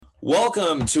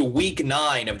Welcome to week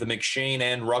 9 of the McShane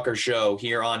and Rucker show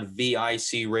here on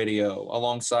VIC Radio.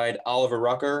 Alongside Oliver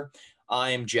Rucker,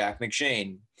 I'm Jack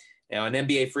McShane. Now, in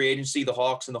NBA free agency, the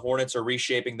Hawks and the Hornets are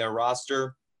reshaping their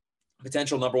roster.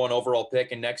 Potential number 1 overall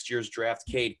pick in next year's draft,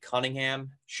 Cade Cunningham,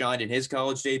 shined in his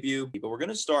college debut. But we're going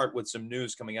to start with some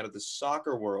news coming out of the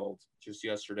soccer world just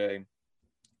yesterday,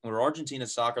 where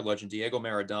Argentina's soccer legend Diego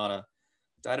Maradona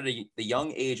died at the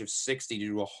young age of 60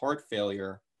 due to a heart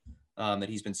failure that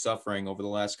he's been suffering over the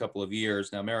last couple of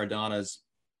years. Now, Maradona's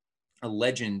a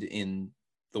legend in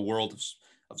the world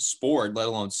of sport, let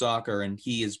alone soccer, and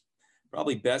he is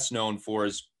probably best known for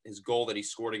his goal that he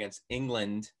scored against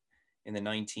England in the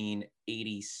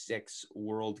 1986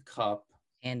 World Cup.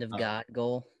 Hand of God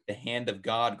goal. The Hand of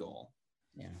God goal.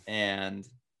 Yeah. And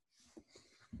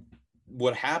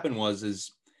what happened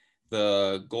is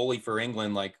the goalie for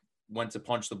England went to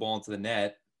punch the ball into the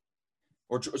net,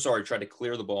 tried to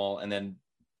clear the ball, and then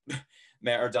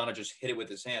Maradona just hit it with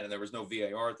his hand, and there was no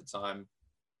VAR at the time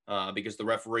because the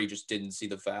referee just didn't see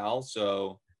the foul.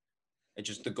 So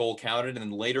the goal counted, and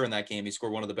then later in that game, he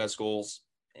scored one of the best goals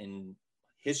in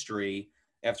history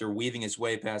after weaving his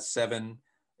way past 7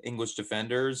 English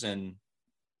defenders, and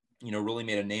really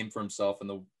made a name for himself in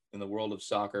the world of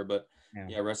soccer. But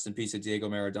yeah, rest in peace to Diego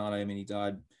Maradona. I mean, he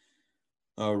died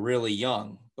really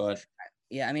young, but.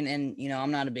 Yeah, I mean, and I'm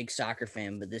not a big soccer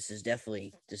fan, but this is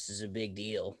a big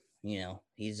deal.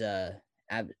 He's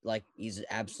he's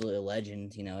absolutely a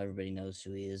legend. Everybody knows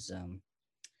who he is.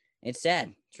 It's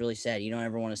sad. It's really sad. You don't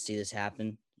ever want to see this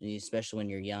happen, especially when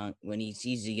you're young. When he's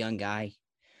a young guy,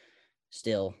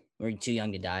 still, or too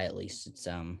young to die. At least it's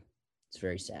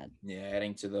very sad. Yeah,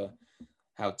 adding to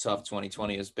how tough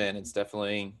 2020 has been, it's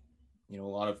definitely a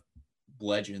lot of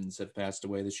legends have passed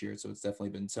away this year, so it's definitely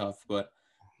been tough. But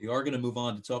we are going to move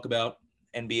on to talk about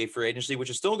NBA free agency,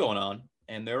 which is still going on.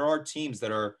 And there are teams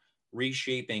that are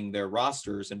reshaping their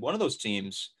rosters. And one of those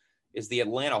teams is the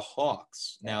Atlanta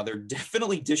Hawks. Now, they're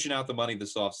definitely dishing out the money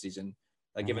this offseason,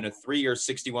 giving a 3-year,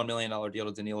 $61 million deal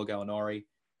to Danilo Gallinari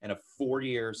and a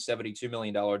 4-year, $72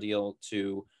 million deal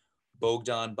to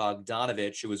Bogdan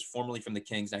Bogdanovic, who was formerly from the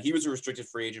Kings. Now, he was a restricted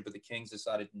free agent, but the Kings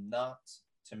decided not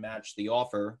to match the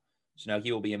offer. So now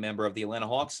he will be a member of the Atlanta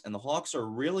Hawks. And the Hawks are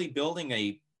really building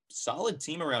a solid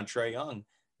team around Trae Young,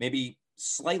 maybe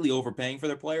slightly overpaying for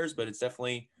their players, but it's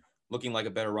definitely looking like a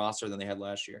better roster than they had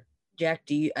last year. Jack,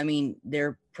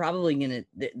 they're probably going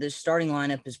to, the starting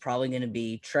lineup is probably going to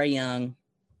be Trae Young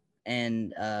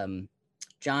and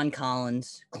John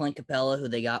Collins, Clint Capella, who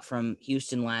they got from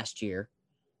Houston last year.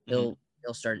 He'll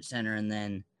start at center, and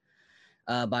then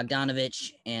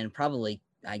Bogdanovic and probably,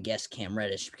 I guess, Cam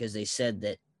Reddish, because they said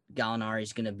that Gallinari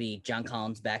is going to be John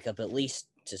Collins' backup at least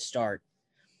to start.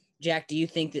 Jack, do you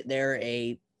think that they're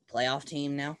a playoff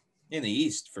team now? In the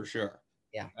East, for sure.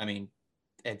 Yeah. I mean,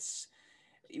 if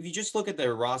you just look at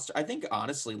their roster, I think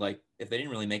honestly, if they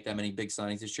didn't really make that many big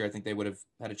signings this year, I think they would have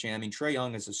had a chance. I mean, Trae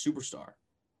Young is a superstar.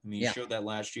 I mean, he showed that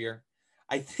last year.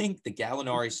 I think the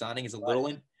Gallinari signing is a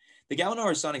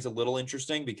little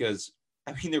interesting because,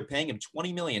 I mean, they're paying him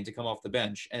 $20 million to come off the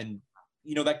bench, and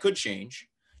that could change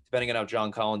depending on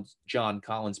how John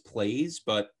Collins plays,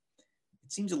 but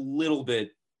it seems a little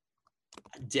bit,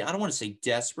 I don't want to say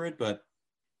desperate, but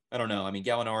I don't know. I mean,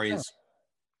 Gallinari was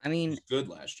good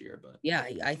last year, but yeah,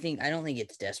 I don't think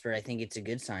it's desperate. I think it's a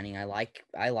good signing. I like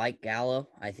Gallo.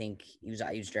 I think he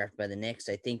was drafted by the Knicks.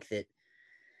 I think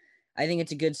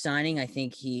it's a good signing. I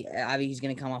think he's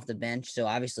going to come off the bench, so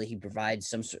obviously he provides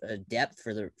some sort of depth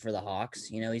for the Hawks.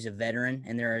 He's a veteran,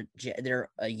 and they're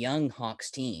a young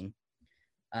Hawks team.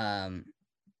 And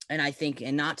I think,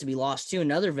 and not to be lost too,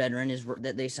 another veteran is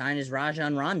that they signed is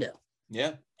Rajon Rondo.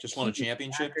 Yeah, just won a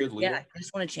championship. Good leader. Yeah,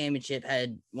 just won a championship.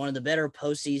 Had one of the better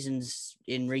postseasons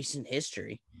in recent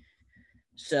history.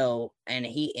 So,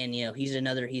 he's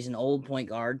an old point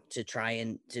guard to try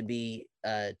and to be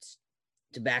to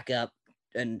back up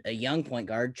a young point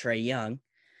guard, Trae Young.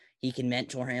 He can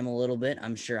mentor him a little bit.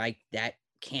 I'm sure that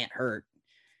can't hurt.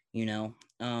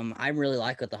 I really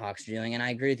like what the Hawks are doing, and I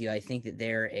agree with you. I think that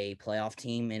they're a playoff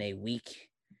team in a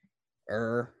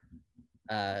weaker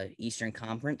Eastern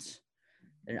Conference.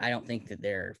 I don't think that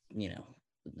they're,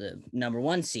 the number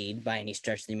 1 seed by any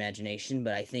stretch of the imagination,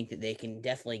 but I think that they can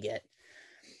definitely get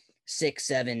 6,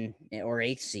 7, or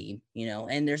 8th seed,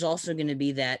 and there's also going to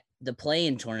be the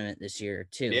play-in tournament this year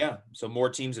too. Yeah, so more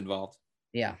teams involved.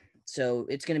 Yeah. So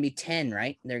it's going to be 10,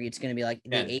 right? It's going to be like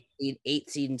 10. The 8th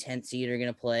seed and 10th seed are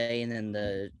going to play, and then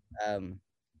the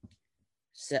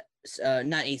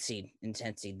not 8th seed and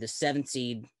 10th seed, the 7th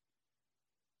seed.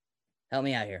 Help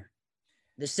me out here.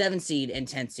 The 7th seed and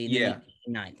 10th seed. Yeah.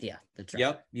 And the 9th. Yeah, that's right.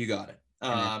 Yep, you got it.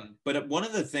 And then, But one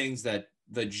of the things that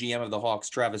the GM of the Hawks,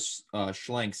 Travis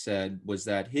Schlenk, said was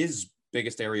that his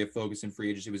biggest area of focus in free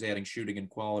agency was adding shooting and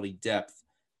quality depth.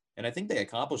 And I think they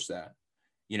accomplished that.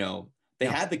 You know, they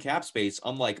yeah. had the cap space,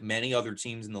 unlike many other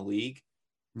teams in the league.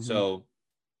 Mm-hmm. So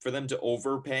for them to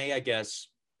overpay, I guess,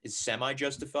 is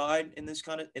semi-justified in this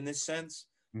sense.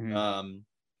 Mm-hmm.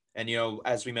 And, you know,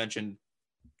 as we mentioned,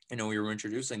 you know, we were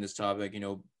introducing this topic, you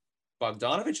know,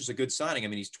 Bogdanovich is a good signing. I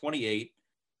mean, he's 28.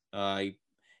 He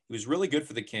was really good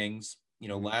for the Kings, you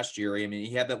know, last year. I mean,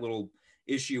 he had that little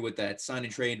issue with that sign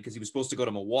and trade because he was supposed to go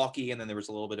to Milwaukee, and then there was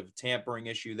a little bit of a tampering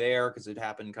issue there because it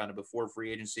happened kind of before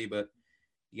free agency, but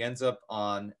he ends up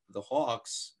on the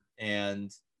Hawks.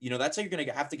 And, you know, that's how you're going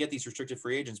to have to get these restricted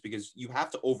free agents, because you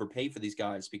have to overpay for these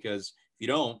guys, because if you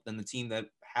don't, then the team that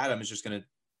had them is just going to,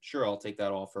 sure, I'll take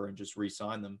that offer and just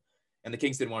re-sign them. And the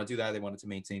Kings didn't want to do that. They wanted to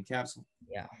maintain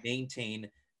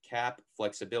cap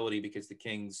flexibility, because the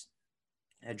Kings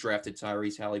had drafted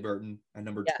Tyrese Halliburton at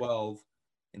number 12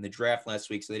 in the draft last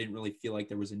week. So they didn't really feel like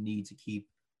there was a need to keep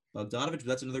Bogdanovich, but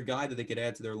that's another guy that they could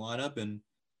add to their lineup. And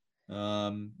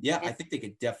I think they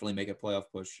could definitely make a playoff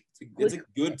push. It's a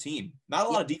good team. Not a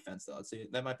lot of defense, though.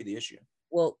 That might be the issue.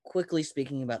 Well, quickly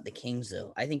speaking about the Kings,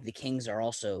 though, I think the Kings are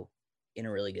also in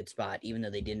a really good spot, even though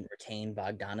they didn't retain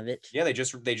Bogdanovich. Yeah, they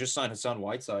just signed Hassan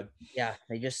Whiteside. Yeah,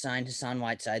 they just signed Hassan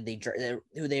Whiteside.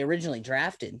 Who they originally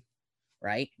drafted,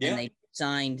 right? Yeah. And they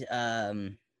signed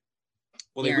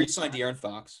they re-signed De'Aaron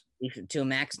Fox to a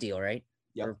max deal, right?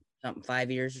 Yeah. For something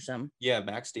 5 years or something. Yeah,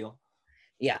 max deal.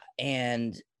 Yeah,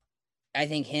 and I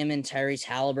think him and Tyrese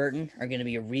Halliburton are going to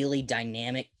be a really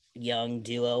dynamic young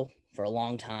duo for a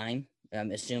long time.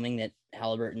 I'm assuming that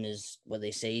Halliburton is what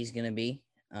they say he's going to be.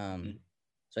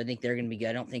 So I think they're going to be good.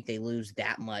 I don't think they lose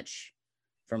that much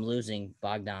from losing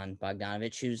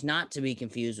Bogdanovich, who's not to be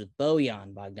confused with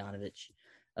Bojan Bogdanovich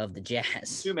of the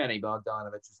Jazz. Too many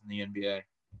Bogdanoviches in the NBA.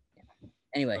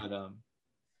 Anyway,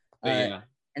 yeah.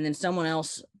 And then someone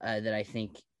else that I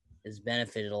think has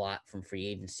benefited a lot from free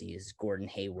agency is Gordon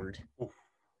Hayward.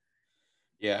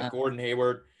 Yeah, Gordon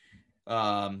Hayward.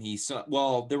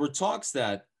 There were talks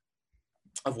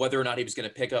of whether or not he was going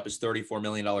to pick up his $34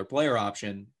 million player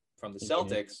option from the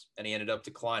Celtics, and he ended up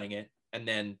declining it. And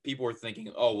then people were thinking,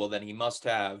 oh, well, then he must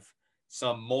have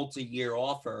some multi-year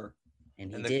offer.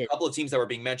 And the couple of teams that were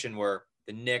being mentioned were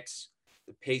the Knicks,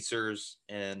 the Pacers,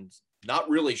 and not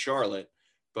really Charlotte,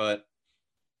 but,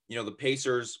 you know, the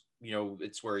Pacers, you know,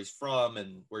 it's where he's from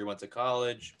and where he went to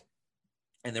college.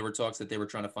 And there were talks that they were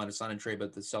trying to find a sign and trade,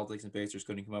 but the Celtics and Pacers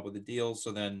couldn't come up with a deal.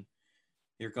 So then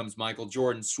here comes Michael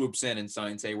Jordan, swoops in and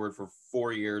signs Hayward for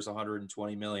 4 years,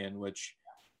 $120 million, which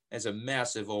is a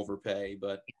massive overpay.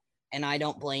 And I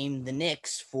don't blame the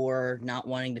Knicks for not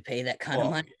wanting to pay that kind of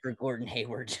money for Gordon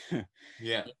Hayward.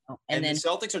 Yeah. You know? And then the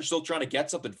Celtics are still trying to get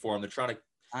something for him. They're trying to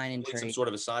get some sort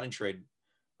of a sign and trade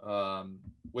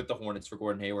with the Hornets for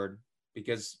Gordon Hayward,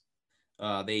 because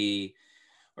the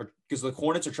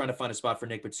Hornets are trying to find a spot for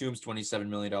Nick Batum's $27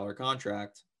 million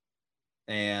contract.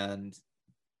 And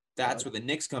that's where the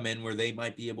Knicks come in, where they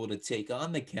might be able to take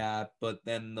on the cap, but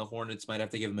then the Hornets might have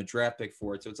to give him a draft pick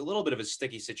for it. So it's a little bit of a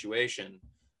sticky situation.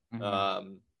 So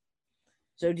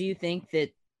do you think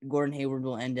that Gordon Hayward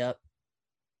will end up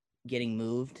getting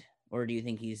moved, or do you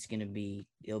think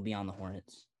he'll be on the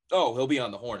Hornets? Oh, he'll be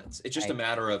on the Hornets. It's just a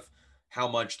matter of how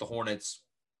much the Hornets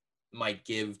might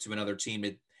give to another team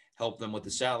to help them with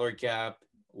the salary cap,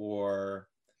 or,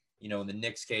 you know, in the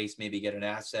Knicks case, maybe get an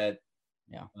asset.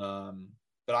 Yeah.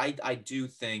 But I do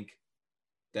think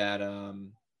that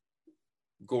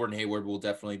Gordon Hayward will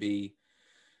definitely be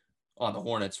on the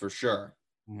Hornets for sure.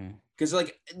 Because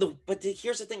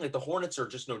here's the thing, like, the Hornets are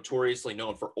just notoriously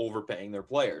known for overpaying their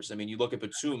players. I mean, you look at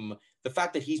Batum, the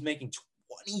fact that he's making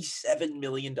 $27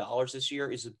 million this year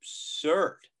is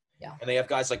absurd. Yeah. And they have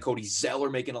guys like Cody Zeller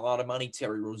making a lot of money,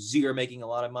 Terry Rozier making a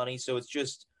lot of money. So it's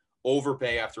just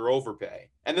overpay after overpay.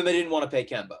 And then they didn't want to pay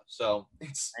Kemba. So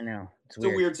it's a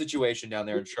weird situation down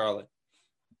there in Charlotte.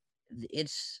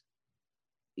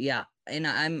 And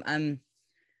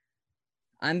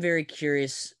I'm very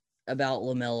curious about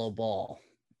LaMelo Ball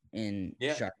in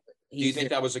Charlotte. Do you think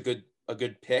that was a good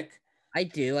pick? I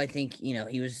do. I think, you know,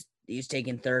 he was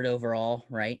taken 3rd overall,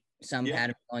 right? Some had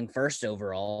him going 1st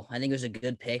overall. I think it was a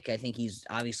good pick. I think he's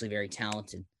obviously very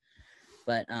talented.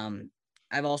 But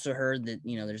I've also heard that,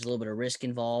 you know, there's a little bit of risk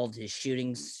involved. His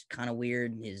shooting's kind of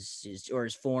weird. His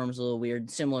form's a little weird,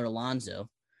 similar to Lonzo.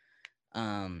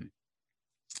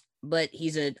 But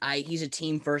he's a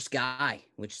team first guy,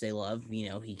 which they love. You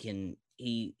know, he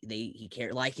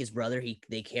care, like his brother.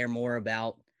 They care more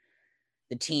about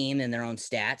the team than their own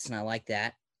stats, and I like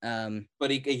that.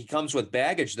 But he comes with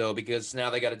baggage though, because now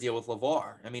they got to deal with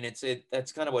LeVar. I mean,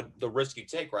 that's kind of what the risk you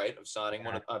take, right? Of signing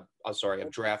one of,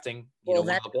 of drafting, one of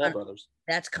the Ball brothers.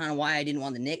 That's kind of why I didn't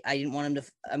want the Knicks. I didn't want him to.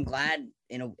 I'm glad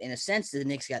in a sense that the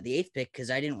Knicks got the 8th pick,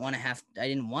 because I didn't want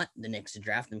the Knicks to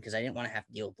draft them, because I didn't want to have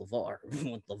to deal with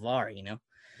LeVar, you know.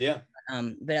 Yeah.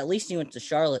 But at least he went to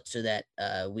Charlotte, so that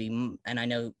and I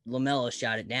know LaMelo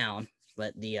shot it down,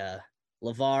 but the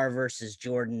LeVar versus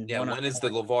Jordan. Yeah. When is the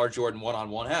LeVar Jordan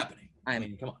 1-on-1 happening? I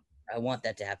mean, come on. I want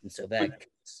that to happen so bad.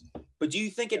 But do you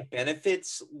think it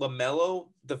benefits LaMelo,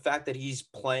 the fact that he's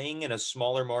playing in a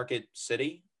smaller market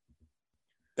city,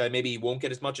 that maybe he won't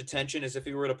get as much attention as if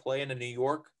he were to play in New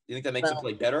York? Do you think that makes him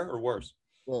play better or worse?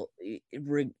 Well,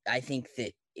 I think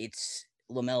that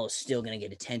LaMelo is still going to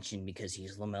get attention because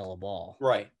he's LaMelo Ball.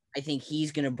 Right. I think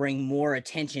he's going to bring more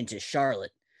attention to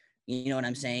Charlotte. You know what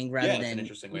I'm saying? Rather than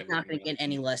he's not going to get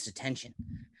any less attention.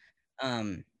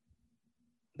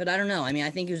 But I don't know. I mean, I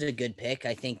think he was a good pick.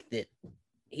 I think that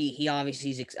he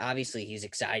obviously he's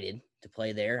excited to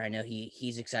play there. I know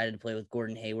he's excited to play with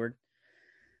Gordon Hayward.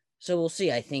 So we'll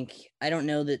see. I don't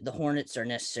know that the Hornets are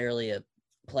necessarily a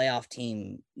playoff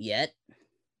team yet.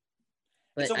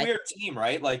 But it's a weird team,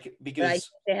 right? Like, because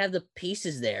they have the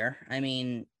pieces there. I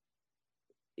mean,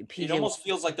 it almost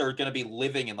feels like they're going to be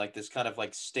living in like this kind of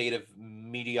like state of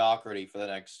mediocrity for the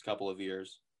next couple of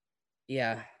years.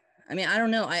 Yeah. I mean, I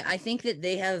don't know. I think that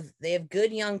they have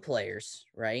good young players,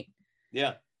 right?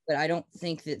 Yeah. But I don't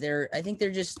think that I think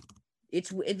they're just,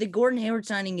 the Gordon Hayward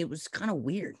signing, it was kind of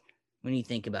weird when you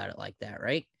think about it like that,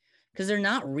 right? Because they're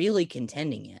not really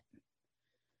contending yet.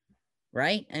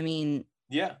 Right? I mean,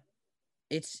 yeah.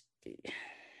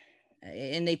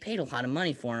 And they paid a lot of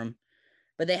money for him,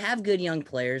 but they have good young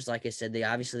players. Like I said, they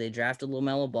drafted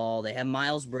LaMelo Ball. They have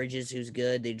Miles Bridges, who's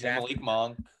good. They drafted Malik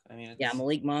Monk. I mean,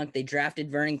 Malik Monk. They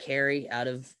drafted Vernon Carey out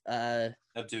of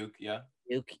Duke. Yeah.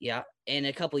 Duke. Yeah. And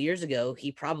a couple years ago,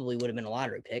 he probably would have been a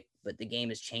lottery pick, but the game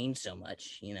has changed so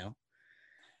much, you know.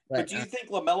 But do you think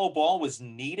LaMelo Ball was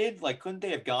needed? Like, couldn't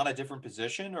they have gone a different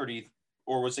position,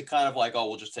 or was it kind of like, oh,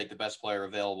 we'll just take the best player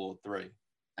available at 3?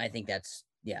 I think that's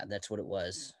what it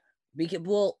was.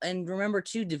 And remember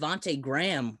too, Devontae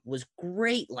Graham was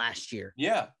great last year.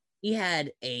 Yeah. He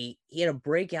had a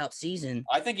breakout season.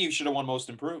 I think he should have won Most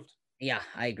Improved. Yeah,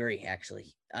 I agree,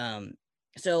 actually.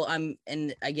 So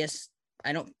and I guess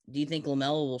do you think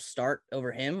LaMelo will start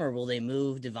over him, or will they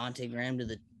move Devontae Graham to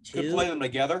the 2? Could play them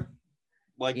together.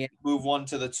 Move one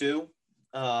to the 2.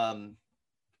 But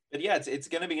yeah, it's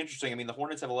going to be interesting. I mean, the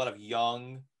Hornets have a lot of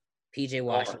young PJ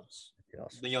Washington.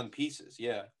 The young pieces,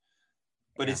 yeah.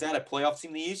 But is that a playoff team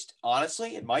in the East?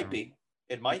 Honestly, it might be.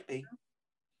 It might be.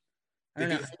 I don't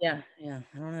know. Yeah,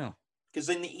 I don't know. Because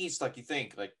in the East, like, you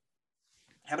think, like,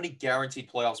 how many guaranteed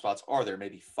playoff spots are there?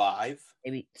 Maybe 5?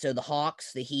 Maybe. So the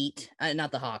Hawks, the Heat,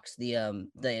 not the Hawks, the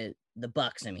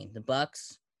Bucks. I mean, the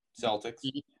Bucks, Celtics,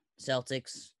 Heat,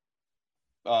 Celtics,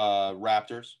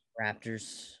 Raptors,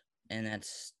 and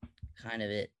that's kind of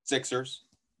it. Sixers.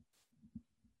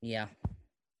 Yeah.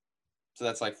 So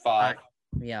that's like 5.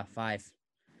 Yeah, 5.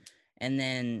 And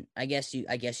then I guess you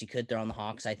could throw on the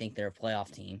Hawks. I think they're a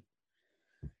playoff team.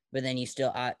 But then you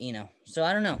still, so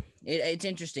I don't know. It's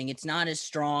interesting. It's not as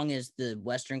strong as the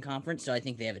Western Conference, so I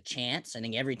think they have a chance. I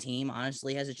think every team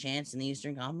honestly has a chance in the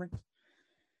Eastern Conference,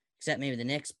 except maybe the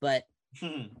Knicks. But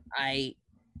and I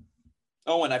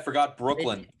forgot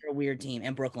Brooklyn. They're a weird team,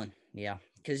 and Brooklyn, yeah,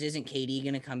 because isn't KD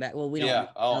going to come back? Well, we don't. Yeah.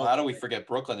 Oh, how do we forget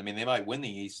Brooklyn? I mean, they might win the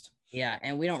East. Yeah,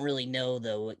 and we don't really know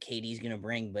though what KD's going to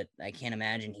bring, but I can't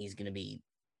imagine he's going to be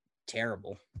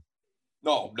terrible.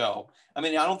 No. I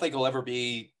mean, I don't think he'll ever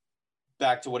be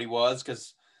back to what he was,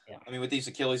 because I mean, with these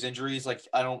Achilles injuries, like,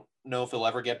 I don't know if he'll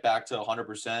ever get back to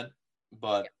 100%,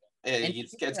 but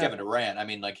it's Kevin Durant. I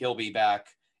mean, like, he'll be back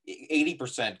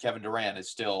 80%. Kevin Durant is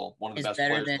still one of the best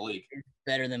players in the league.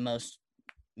 Better than most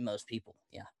people.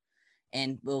 Yeah.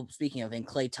 And well, speaking of, and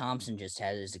Klay Thompson just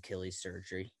had his Achilles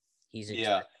surgery. He's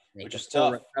which is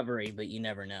tough recovery, but you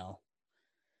never know.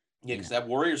 Yeah, because that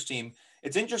Warriors team,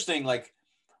 it's interesting. Like,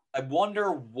 I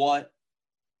wonder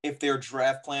if their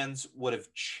draft plans would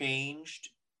have changed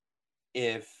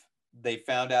if they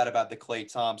found out about the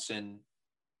Klay Thompson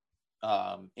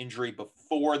injury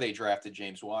before they drafted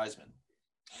James Wiseman.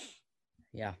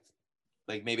 Yeah.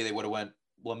 Like, maybe they would have went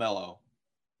LaMelo.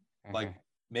 Like,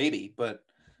 maybe, but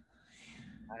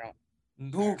I don't.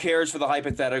 Who cares for the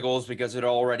hypotheticals, because it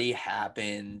already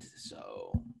happened.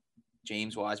 So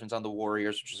James Wiseman's on the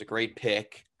Warriors, which is a great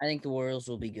pick. I think the Warriors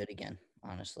will be good again.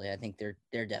 Honestly, I think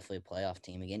they're definitely a playoff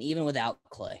team again, even without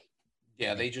Klay.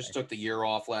 Yeah, they just took the year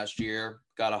off last year,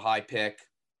 got a high pick,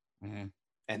 and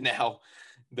now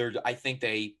I think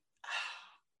they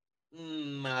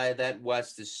That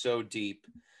West is so deep.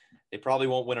 They probably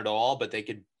won't win it all, but they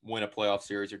could win a playoff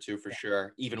series or two for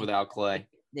sure, even without Clay.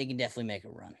 They can definitely make a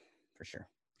run for sure.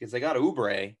 Because they got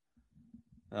Oubre.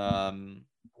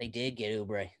 They did get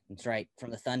Oubre. That's right,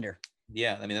 from the Thunder.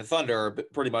 Yeah, I mean, the Thunder are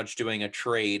pretty much doing a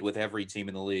trade with every team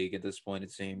in the league at this point,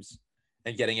 it seems,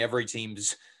 and getting every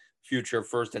team's future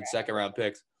first and second round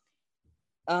picks.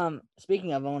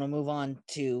 Speaking of, I want to move on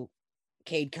to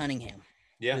Cade Cunningham,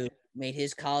 Yeah. who made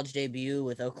his college debut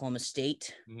with Oklahoma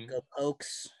State. Go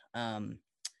Pokes.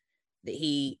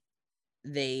 They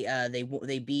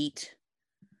beat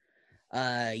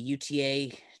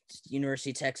UTA,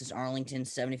 University of Texas Arlington,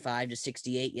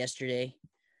 75-68 yesterday.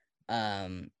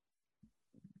 Cade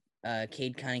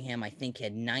Cunningham, I think,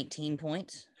 had 19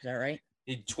 points. Is that right?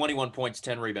 He had 21 points,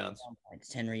 10 rebounds.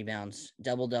 10 rebounds,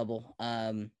 double.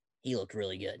 He looked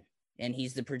really good, and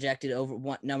he's the projected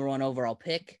number one overall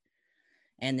pick.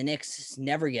 And the Knicks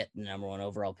never get the number one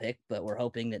overall pick, but we're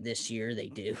hoping that this year they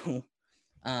do.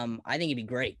 I think it'd be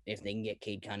great if they can get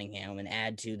Cade Cunningham and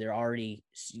add to their already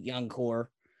young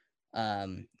core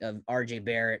of R.J.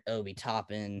 Barrett, Obi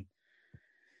Toppin,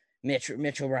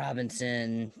 Mitchell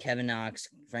Robinson, Kevin Knox,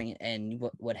 Frank, and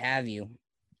what have you.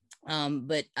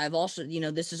 But I've also,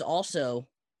 this is also,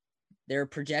 they're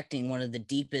projecting one of the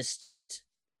deepest,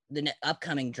 the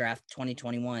upcoming draft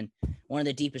 2021, one of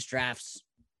the deepest drafts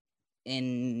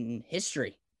in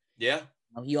history. Yeah.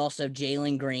 You also have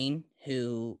Jalen Green,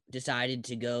 who decided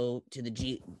to go to the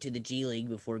G League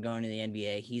before going to the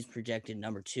NBA. He's projected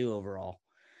number 2 overall.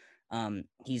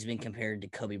 He's been compared to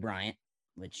Kobe Bryant,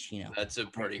 which, that's a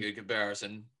pretty good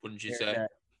comparison, wouldn't you say?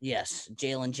 Yes.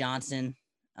 Jalen Johnson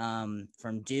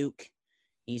from Duke.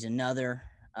 He's another.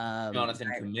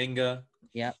 Jonathan Kuminga.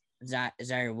 Yep.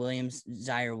 Zaire Williams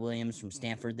from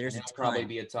Stanford. There's a ton. Probably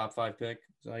be a top 5 pick.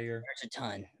 Zaire. There's a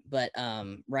ton, but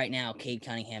right now Cade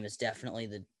Cunningham is definitely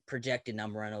the projected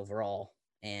number 1 overall,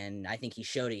 and I think he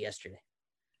showed it yesterday.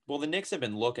 Well, the Knicks have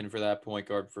been looking for that point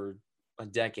guard for a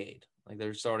decade. Like,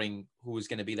 they're starting who is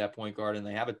going to be that point guard, and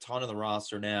they have a ton of the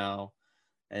roster now.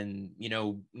 And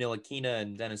Ntilikina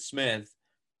and Dennis Smith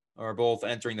are both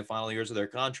entering the final years of their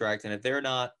contract, and if they're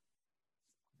not,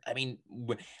 I mean,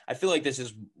 I feel like this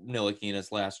is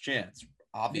Ntilikina's last chance.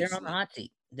 Obviously, they're on the hot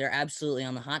seat. They're absolutely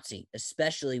on the hot seat,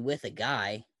 especially with a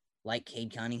guy like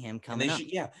Cade Cunningham coming up.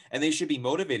 And they should be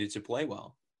motivated to play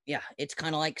well. Yeah, it's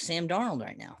kind of like Sam Darnold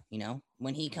right now.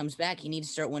 When he comes back, he needs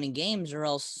to start winning games, or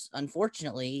else,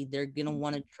 unfortunately, they're gonna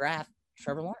want to draft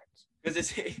Trevor Lawrence.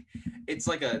 Because it's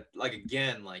like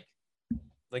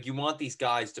you want these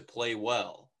guys to play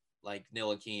well, like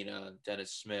Ntilikina,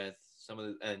 Dennis Smith, some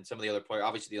of the other players,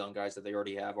 obviously the young guys that they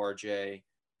already have, RJ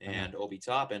and Obi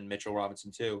Toppin, Mitchell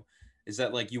Robinson too. Is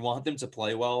that, like, you want them to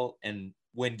play well and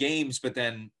win games, but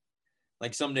then,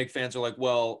 like, some Knicks fans are like,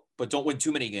 well, but don't win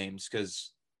too many games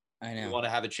because I know you want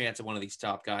to have a chance at one of these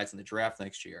top guys in the draft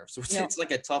next year. So it's like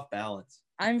a tough balance.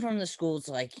 I'm from the schools,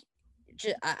 like,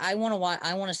 I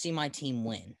want to see my team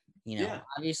win.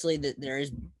 Obviously that there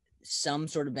is some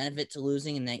sort of benefit to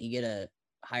losing and that you get a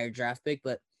higher draft pick,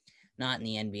 but not in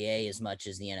the NBA as much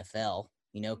as the NFL,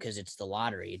 because it's the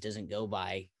lottery. It doesn't go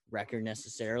by record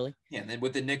necessarily. Yeah, and then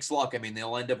with the Knicks' luck, I mean,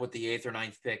 they'll end up with the 8th or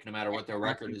 9th pick no matter what their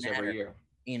record is every year.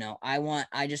 I want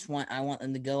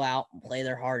them to go out and play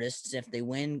their hardest. If they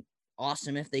win,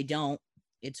 awesome. If they don't,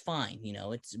 it's fine.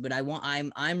 But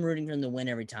I'm rooting for them to win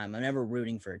every time. I'm never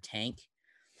rooting for a tank.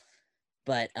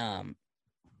 But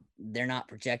they're not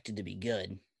projected to be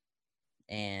good.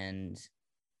 And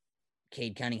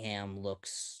Cade Cunningham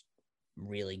looks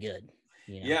really good.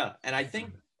 Yeah, and I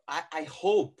think I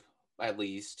hope at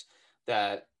least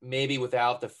that maybe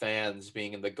without the fans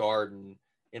being in the Garden,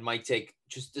 it might take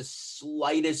just the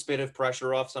slightest bit of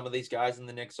pressure off some of these guys in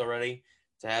the Knicks already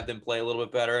to have them play a little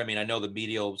bit better. I mean, I know the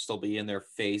media will still be in their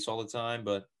face all the time,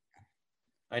 but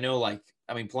I know,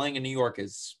 playing in New York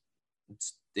it's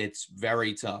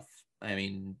very tough. I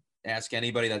mean, ask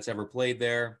anybody that's ever played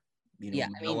there.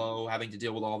 Melo having to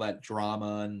deal with all that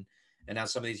drama and now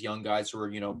some of these young guys who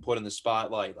are, put in the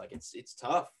spotlight, like it's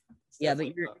tough. But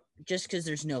just because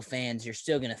there's no fans, you're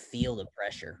still going to feel the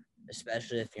pressure,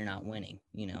 especially if you're not winning,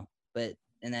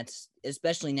 and that's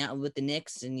especially now with the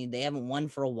Knicks, and they haven't won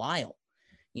for a while.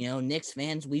 Knicks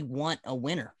fans, we want a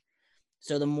winner.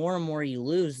 So the more and more you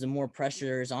lose, the more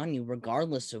pressure is on you,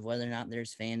 regardless of whether or not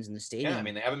there's fans in the stadium. Yeah, I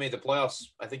mean, they haven't made the playoffs.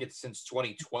 I think it's since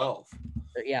 2012.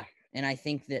 Yeah, and I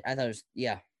thought it was,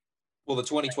 yeah. Well, the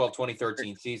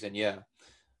 2012-2013 season, yeah.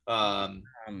 But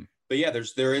yeah,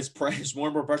 there is more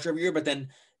and more pressure every year. But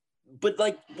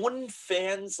wouldn't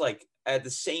fans at the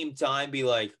same time be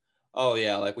like, oh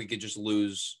yeah, we could just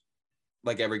lose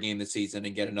like every game this season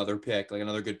and get another pick, like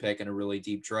another good pick in a really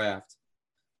deep draft.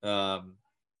 But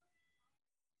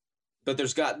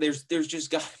there's just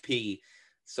got to be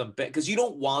some bet, because you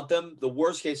don't want them. The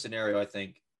worst case scenario, I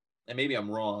think, and maybe I'm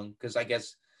wrong, because I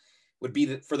guess would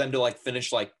be for them to like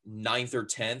finish like 9th or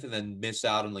 10th and then miss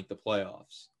out on like the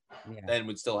playoffs. Yeah. Then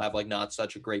would still have like not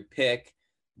such a great pick,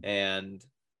 and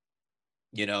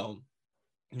you know,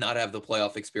 not have the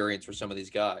playoff experience for some of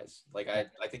these guys. Like I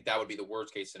think that would be the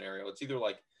worst case scenario. It's either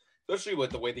like, especially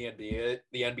with the way the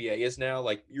NBA is now,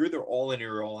 like you're either all in or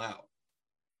you're all out.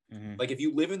 Mm-hmm. Like if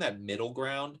you live in that middle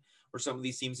ground where some of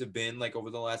these teams have been like over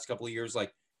the last couple of years,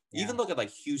 like even look at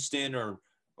like Houston or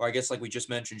I guess like we just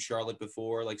mentioned Charlotte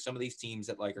before, like some of these teams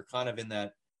that like are kind of in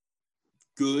that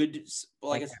good,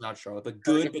 well, I guess not Charlotte, but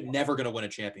good, but never going to win a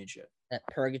championship. That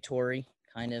purgatory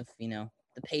kind of,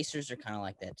 the Pacers are kind of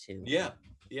like that too. Yeah.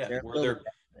 They're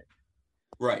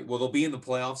right. Well, they'll be in the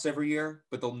playoffs every year,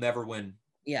 but they'll never win.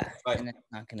 Yeah, and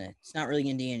it's not really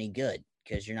gonna do any good,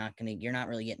 because you're not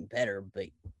really getting better, but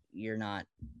you're not.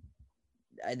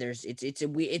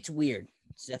 It's weird.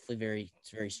 It's definitely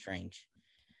very strange.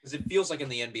 Because it feels like in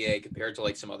the NBA compared to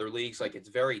like some other leagues, like it's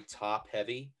very top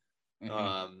heavy.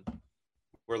 Mm-hmm.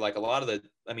 Where like a lot of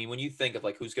when you think of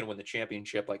like who's going to win the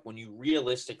championship, like when you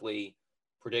realistically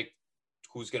predict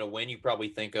who's going to win, you probably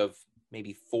think of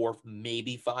maybe 4,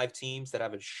 maybe 5 teams that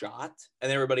have a shot,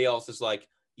 and everybody else is like,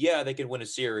 yeah, they can win a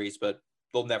series, but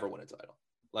they'll never win a title.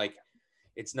 Like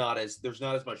there's not as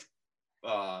much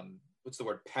what's the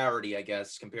word, parity, I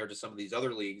guess, compared to some of these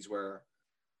other leagues where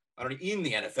I don't even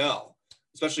the NFL,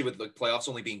 especially with the playoffs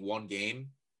only being one game.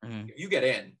 Mm-hmm. If you get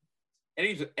in,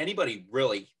 anybody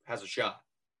really has a shot.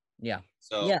 Yeah.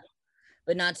 So yeah,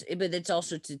 but it's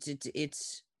also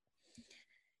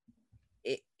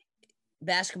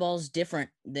basketball is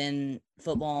different than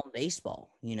football and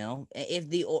baseball.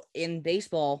 In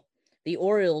baseball, the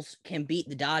Orioles can beat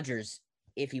the Dodgers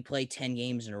if you play 10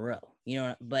 games in a row.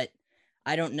 But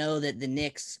I don't know that the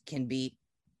Knicks can beat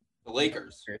the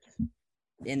Lakers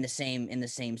in the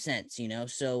same sense.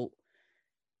 So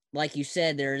like you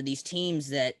said, there are these teams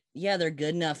that they're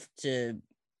good enough to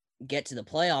get to the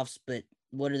playoffs, but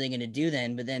what are they going to do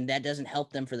then? But then that doesn't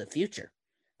help them for the future,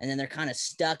 and then they're kind of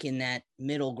stuck in that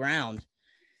middle ground.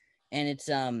 And it's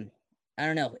I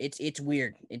don't know, it's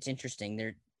weird, it's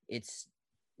interesting. It's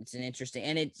an interesting,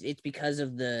 and it's because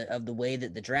of the way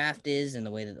that the draft is and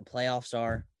the way that the playoffs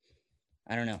are.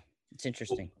 I don't know, it's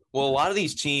interesting. Well, a lot of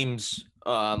these teams,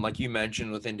 like you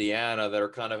mentioned with Indiana, that are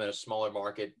kind of in a smaller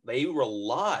market, they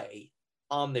rely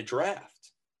on the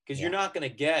draft, because you're not going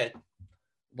to get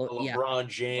a LeBron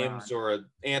James or a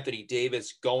Anthony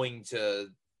Davis going to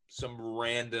some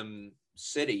random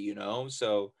city,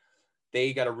 so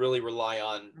they got to really rely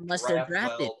on unless they're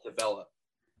drafted, develop.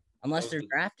 Unless they're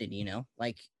drafted,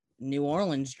 like New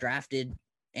Orleans drafted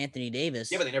Anthony Davis.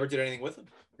 Yeah, but they never did anything with him.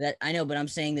 That I know, but I'm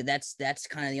saying that's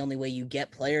kind of the only way you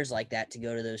get players like that to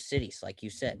go to those cities, like you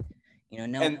said.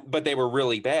 But they were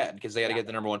really bad because they had to get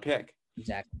the number 1 pick.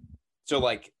 Exactly. So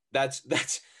like that's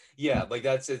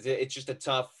it's just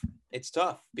it's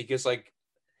tough because like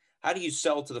how do you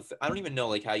sell to I don't even know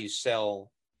like how you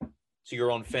sell to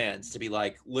your own fans to be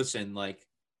like, listen, like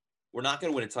we're not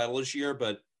going to win a title this year,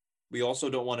 but we also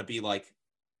don't want to be like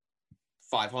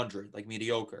 500, like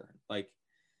mediocre, like.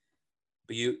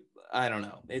 But I don't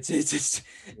know.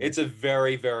 It's a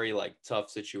very, very like tough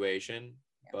situation.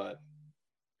 But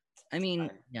I mean,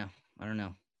 I don't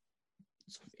know.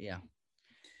 I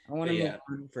want to move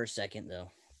on for a second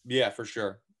though. Yeah, for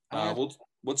sure.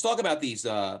 Let's talk about these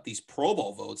Pro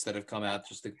Bowl votes that have come out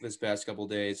just this past couple of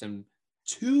days, and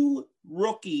 2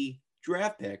 rookie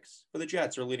draft picks for the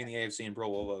Jets are leading the AFC in Pro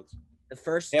Bowl votes.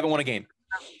 They haven't won a game.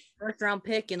 First round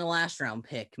pick and the last round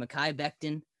pick, Mekhi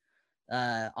Becton,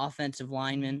 offensive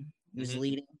lineman, who's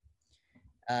leading,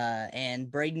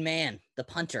 and Braden Mann, the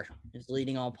punter, is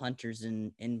leading all punters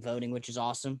in voting, which is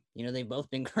awesome. They've both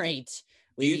been great.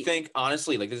 Do you think,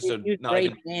 honestly, like this is not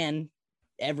Braden Mann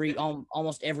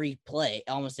almost every play,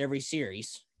 almost every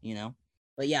series,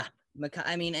 But yeah,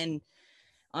 Mekhi, and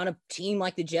on a team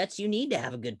like the Jets, you need to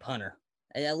have a good punter,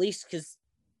 at least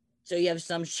so you have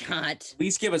some shot. At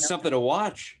least give us something to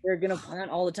watch. They're gonna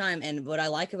punt all the time, and what I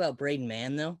like about Braden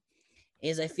Mann though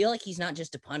is I feel like he's not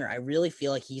just a punter. I really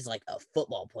feel like he's like a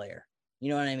football player. You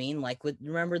know what I mean? Like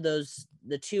remember the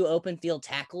 2 open field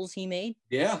tackles he made?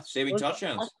 Yeah, saving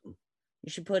touchdowns. Awesome. You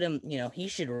should put him. He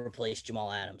should replace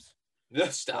Jamal Adams.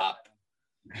 Stop.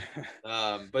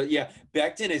 But yeah,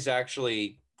 Becton is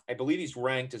actually, I believe he's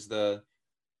ranked as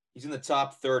he's in the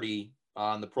top 30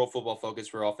 on the Pro Football Focus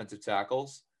for offensive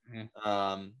tackles.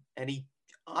 Mm-hmm. And he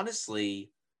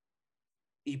honestly,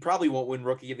 he probably won't win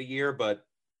Rookie of the Year, but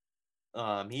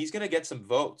he's going to get some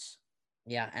votes.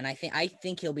 Yeah, and I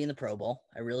think he'll be in the Pro Bowl.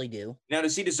 I really do. Now,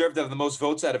 does he deserve to have the most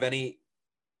votes out of any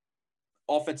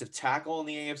offensive tackle in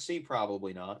the AFC?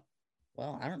 Probably not.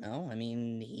 Well, I don't know. I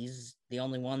mean, he's the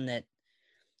only one that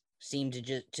seemed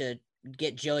to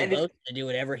get Joey Bosa to do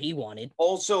whatever he wanted.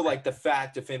 Also, like the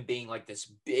fact of him being like this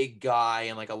big guy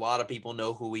and like a lot of people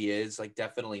know who he is, like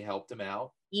definitely helped him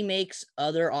out. He makes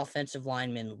other offensive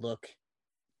linemen look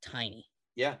tiny.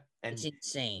 Yeah, and it's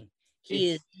insane.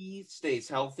 He stays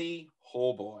healthy,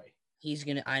 oh boy. He's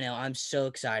gonna. I know. I'm so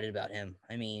excited about him.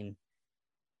 I mean,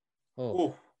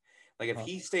 like if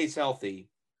he stays healthy,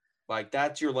 like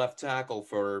that's your left tackle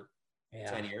for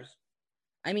 10 years.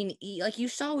 I mean, like you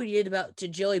saw what he did to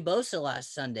Joey Bosa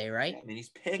last Sunday, right? Yeah, I mean, he's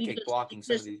pancake blocking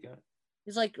some of these guys.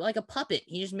 He's like a puppet.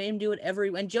 He just made him do it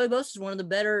and Joey Bosa is one of the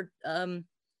better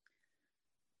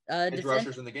edge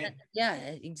rushers in the game. Yeah,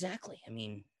 exactly. I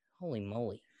mean, holy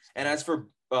moly. And as for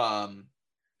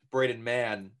Braden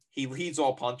Mann, he leads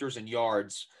all punters in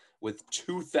yards with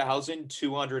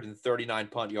 2,239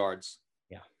 punt yards.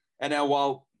 Yeah. And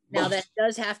now that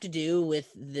does have to do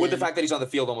with the fact that he's on the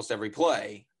field almost every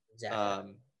play.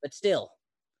 Exactly. But still,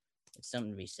 it's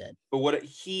something to be said. But what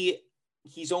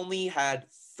he's only had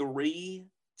 3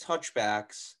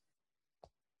 touchbacks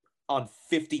on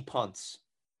 50 punts.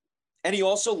 And he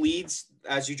also leads,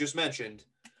 as you just mentioned,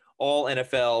 all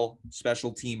NFL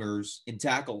special teamers in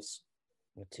tackles.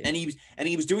 And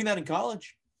he was doing that in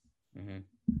college. Mm-hmm.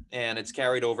 And it's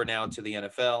carried over now to the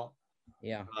NFL.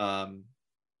 Yeah.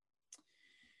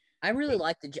 I really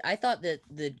liked I thought that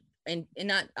and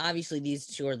not obviously these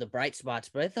two are the bright spots,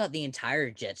 but I thought the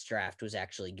entire Jets draft was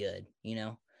actually good. You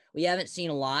know, we haven't seen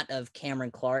a lot of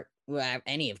Cameron Clark,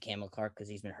 any of Cameron Clark because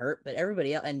he's been hurt, but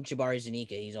everybody else, and Jabari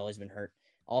Zanika, he's always been hurt.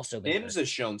 Also been Mims has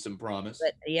shown some promise.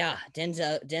 But yeah,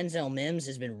 Denzel Mims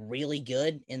has been really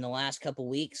good in the last couple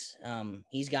weeks.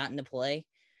 He's gotten to play.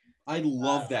 I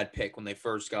love that pick when they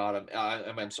first got him.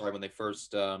 I'm sorry, when they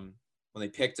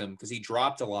picked him, because he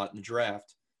dropped a lot in the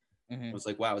draft. Mm-hmm. I was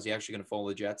like, wow, is he actually going to follow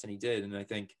the Jets? And he did. And I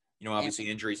think, obviously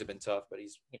injuries have been tough, but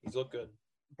he's looked good.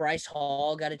 Bryce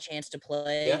Hall got a chance to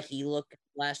play. Yeah. He looked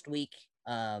last week.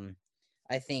 I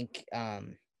think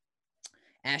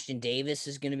Ashton Davis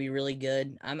is going to be really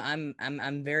good.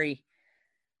 I'm very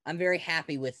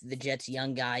happy with the Jets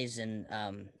young guys and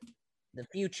the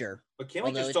future. But can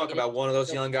we just talk about one of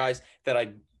those young guys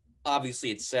that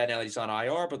obviously it's sad now that he's on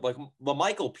IR, but like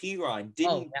LaMichael Pirine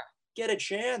didn't get a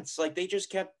chance. Like they just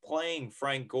kept playing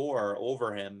Frank Gore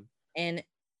over him. And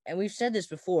we've said this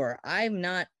before. I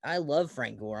love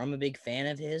Frank Gore. I'm a big fan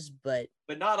of his, but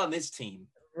not on this team.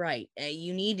 Right.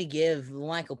 You need to give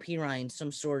LaMichael Pirine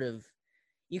some sort of.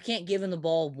 You can't give him the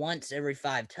ball once every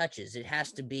 5 touches. He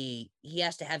has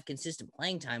to have consistent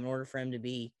playing time in order for him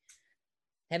to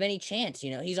have any chance.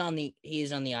 He is on the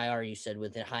IR, you said,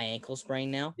 with a high ankle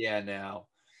sprain now. Yeah, now.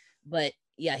 But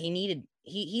yeah, he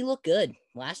looked good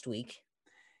last week.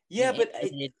 Yeah,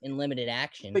 in limited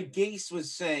action. But Gase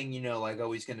was saying, he's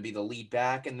going to be the lead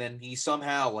back, and then he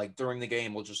somehow, like during the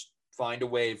game, will just find a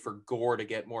way for Gore to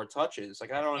get more touches.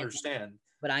 Like I don't understand.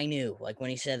 But I knew, like when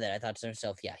he said that, I thought to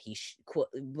myself, yeah, but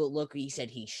look, he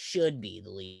said he should be the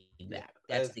lead back.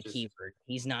 That's the key word.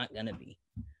 He's not going to be.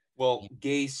 Well,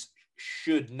 Gase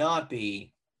should not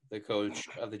be the coach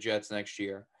of the Jets next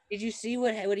year. Did you see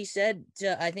what he said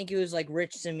to, I think it was like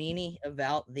Rich Cimini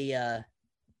about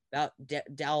about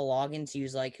Dowell Loggins? He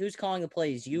was like, who's calling the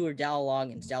plays, you or Dowell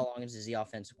Loggins? Dowell Loggins is the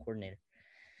offensive coordinator.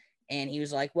 And he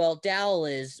was like, well, Dowell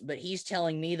is, but he's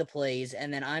telling me the plays,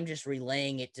 and then I'm just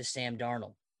relaying it to Sam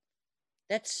Darnold.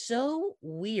 That's so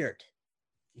weird.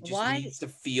 He just needs to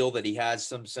feel that he has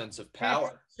some sense of power.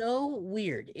 That's so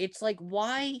weird. It's like,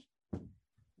 why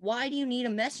do you need a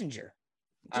messenger?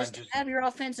 Just have your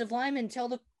offensive lineman tell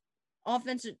the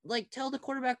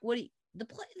quarterback the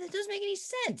play. That doesn't make any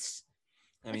sense.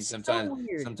 I mean,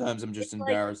 sometimes I'm just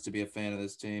embarrassed to be a fan of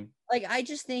this team. Like, I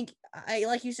just think,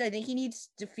 like you said, I think he needs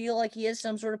to feel like he has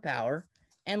some sort of power.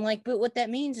 And but what that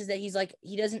means is that he's like,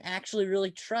 he doesn't actually really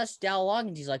trust Dowell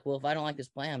Loggins. He's like, well, if I don't like this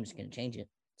play, I'm just going to change it.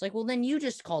 It's like, well, then you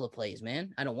just call the plays,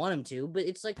 man. I don't want him to, but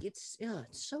it's like, it's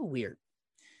so weird.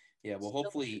 Yeah, well,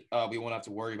 hopefully we won't have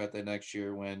to worry about that next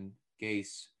year when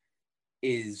Gase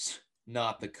is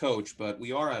not the coach, but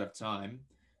we are out of time.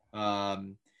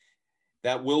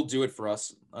 That will do it for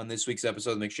us on this week's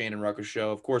episode of the McShane and Rucker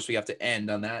Show. Of course, we have to end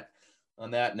on that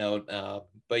note.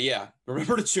 But yeah,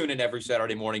 remember to tune in every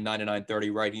Saturday morning, 9 to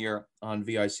 9:30 right here on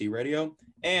VIC Radio.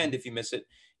 And if you miss it,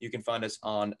 you can find us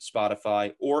on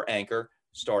Spotify or Anchor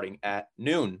starting at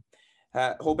noon.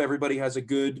 Hope everybody had a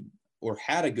good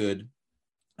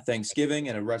Thanksgiving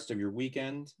and a rest of your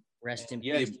weekend. Rest in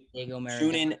Yeah, peace, Diego tune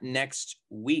Maradona. in next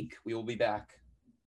week. We will be back.